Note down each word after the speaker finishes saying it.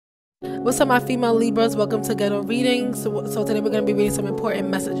What's up, my female Libras? Welcome to Ghetto Readings. So today we're going to be reading some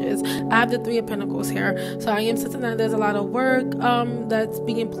important messages. I have the Three of Pentacles here. So I am sensing that there's a lot of work that's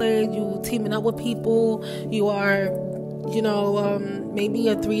being played. You teaming up with people. You are, maybe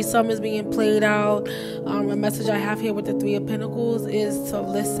a threesome is being played out. A message I have here with the Three of Pentacles is to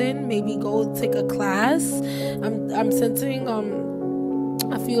listen. Maybe go take a class. I'm sensing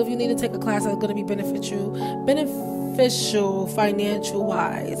a few of you need to take a class that's going to be beneficial financial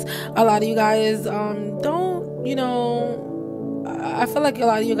wise. A lot of you guys I feel like a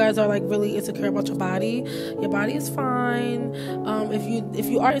lot of you guys are like really insecure about your body. Your body is fine. If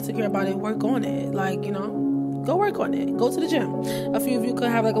you are insecure about it, work on it. Go work on it. Go to the gym. A few of you could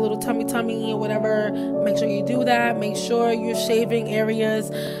have like a little tummy or whatever. Make sure you do that. Make sure you're shaving areas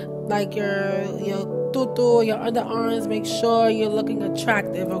like your tutu, your underarms. Make sure you're looking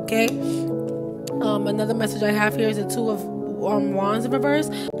attractive, okay? Another message I have here is the Two of Wands in reverse.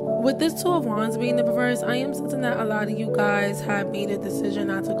 With this Two of Wands being in reverse, I am sensing that a lot of you guys have made a decision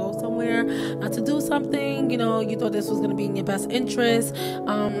not to go somewhere, not to do something. You thought this was going to be in your best interest.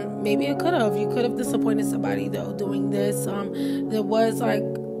 Maybe it could have. You could have disappointed somebody, though, doing this. There was,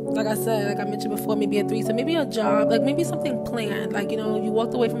 like I said, like I mentioned before, maybe a threesome, maybe a job, like maybe something planned. You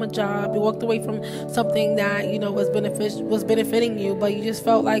walked away from a job, you walked away from something that, was benefiting you, but you just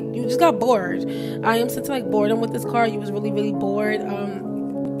felt like you just got bored. I am sensing like boredom with this card. You was really, really bored.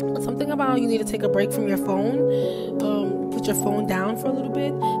 Something about you need to take a break from your phone. Put your phone down for a little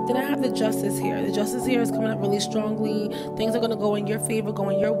bit. Then I have the Justice here. The Justice here is coming up really strongly. Things are going to go in your favor,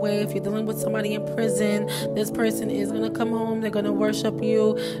 going your way. If you're dealing with somebody in prison, this person is going to come home. They're going to worship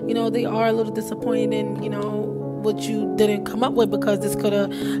you. They are a little disappointed in, what you didn't come up with, because this could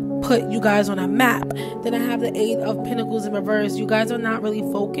have put you guys on a map. Then I have the Eight of Pentacles in reverse. You guys are not really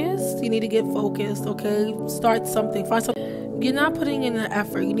focused. You need to get focused, okay? Start something. Find something. You're not putting in the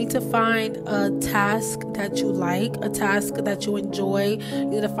effort. You need to find a task that you like, a task that you enjoy. You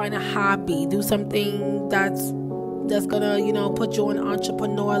need to find a hobby. Do something that's gonna, put you on an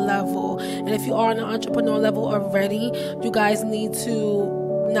entrepreneur level. And if you are on an entrepreneur level already, you guys need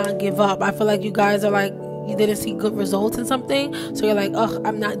to not give up. I feel like you guys are like, you didn't see good results in something, so you're like, oh,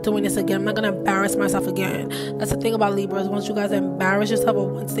 I'm not doing this again. I'm not gonna embarrass myself again. That's the thing about Libras. Once you guys embarrass yourself, or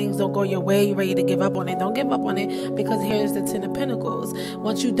once things don't go your way, you're ready to give up on it. Don't give up on it, because here's the Ten of Pentacles.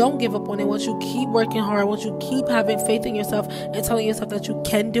 Once you don't give up on it, once you keep working hard, once you keep having faith in yourself and telling yourself that you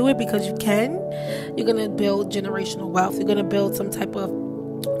can do it, because you can, you're gonna build generational wealth. You're gonna build some type of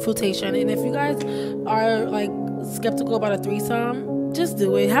fruition. And if you guys are like skeptical about a threesome, just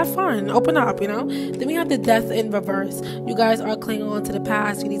do it. Have fun. Open up, Then we have the Death in reverse. You guys are clinging on to the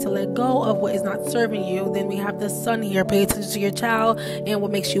past. You need to let go of what is not serving you. Then we have the Sun here. Pay attention to your child and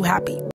what makes you happy.